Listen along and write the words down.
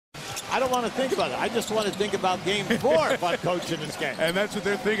I don't want to think about it. I just want to think about game 4 if I'm coaching this game. And that's what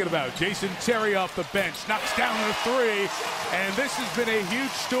they're thinking about. Jason Terry off the bench, knocks down the 3, and this has been a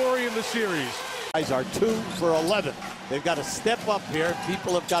huge story in the series. Guys are 2 for 11. They've got to step up here.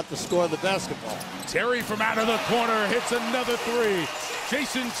 People have got to score the basketball. Terry from out of the corner hits another 3.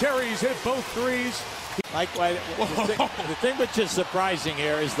 Jason Terry's hit both 3s. Mike White, the thing which is surprising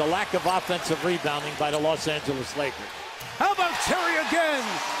here is the lack of offensive rebounding by the Los Angeles Lakers. How about Terry again?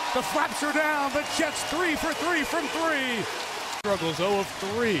 The flaps are down. The Jets 3 for 3 from 3. Struggles 0 of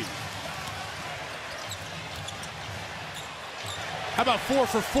 3. How about 4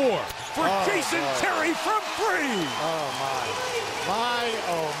 for 4 for Jason Terry from 3? Oh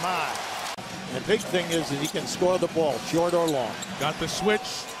my. And the big thing is that he can score the ball, short or long. Got the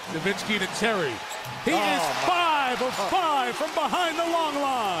switch. Nowitzki to Terry. He is 5 of 5 from behind the long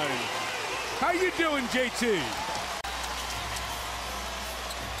line. How you doing, JT?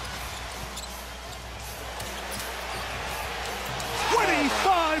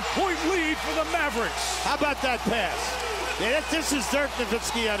 Point lead for the Mavericks. How about that pass? Yeah, this is Dirk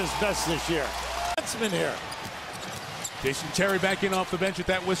Nowitzki at his best this year. Defenseman here. Jason Terry back in off the bench at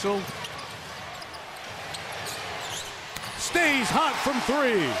that whistle. Stays hot from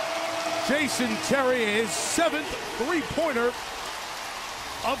 3. Jason Terry, his 7th three-pointer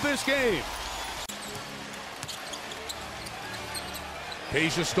of this game.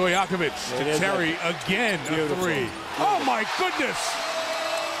 Peja Stojakovic to Terry again, a 3. Oh my goodness!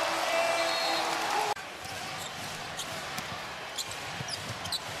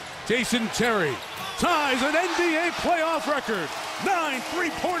 Jason Terry ties an NBA playoff record. 9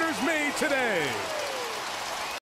 three-pointers made today.